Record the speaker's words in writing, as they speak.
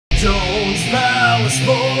Jones Power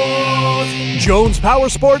Sports. Jones Power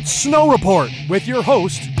Sports Snow Report with your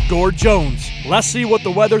host, Gord Jones. Let's see what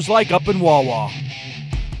the weather's like up in Wawa.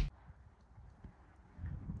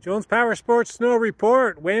 Jones Power Sports Snow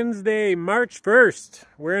Report, Wednesday, March 1st.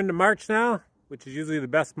 We're into March now, which is usually the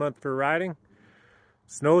best month for riding.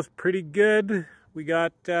 Snow's pretty good. We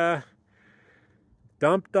got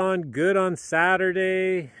dumped on good on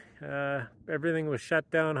Saturday. Everything was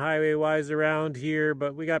shut down highway-wise around here,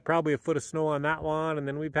 but we got probably a foot of snow on that one. And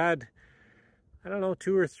then we've had, I don't know,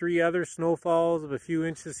 2 or 3 other snowfalls of a few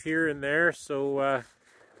inches here and there. So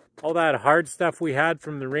all that hard stuff we had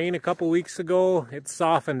from the rain a couple weeks ago, it's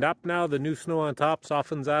softened up now. The new snow on top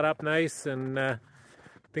softens that up nice, and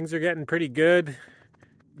things are getting pretty good.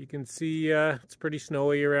 You can see it's pretty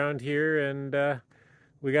snowy around here, and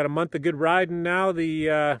we got a month of good riding now.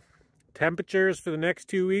 The temperatures for the next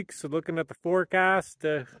 2 weeks, so looking at the forecast,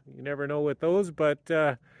 you never know with those, but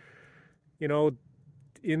you know,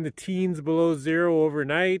 in the teens below zero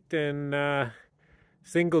overnight, and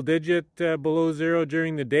single digit below zero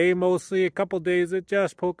during the day mostly. A couple days it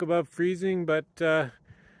just poke above freezing, but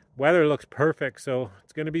weather looks perfect, so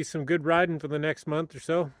it's going to be some good riding for the next month or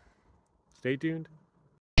so. Stay tuned.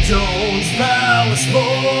 Jones Power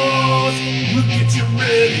Sports will get you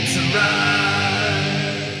ready to ride.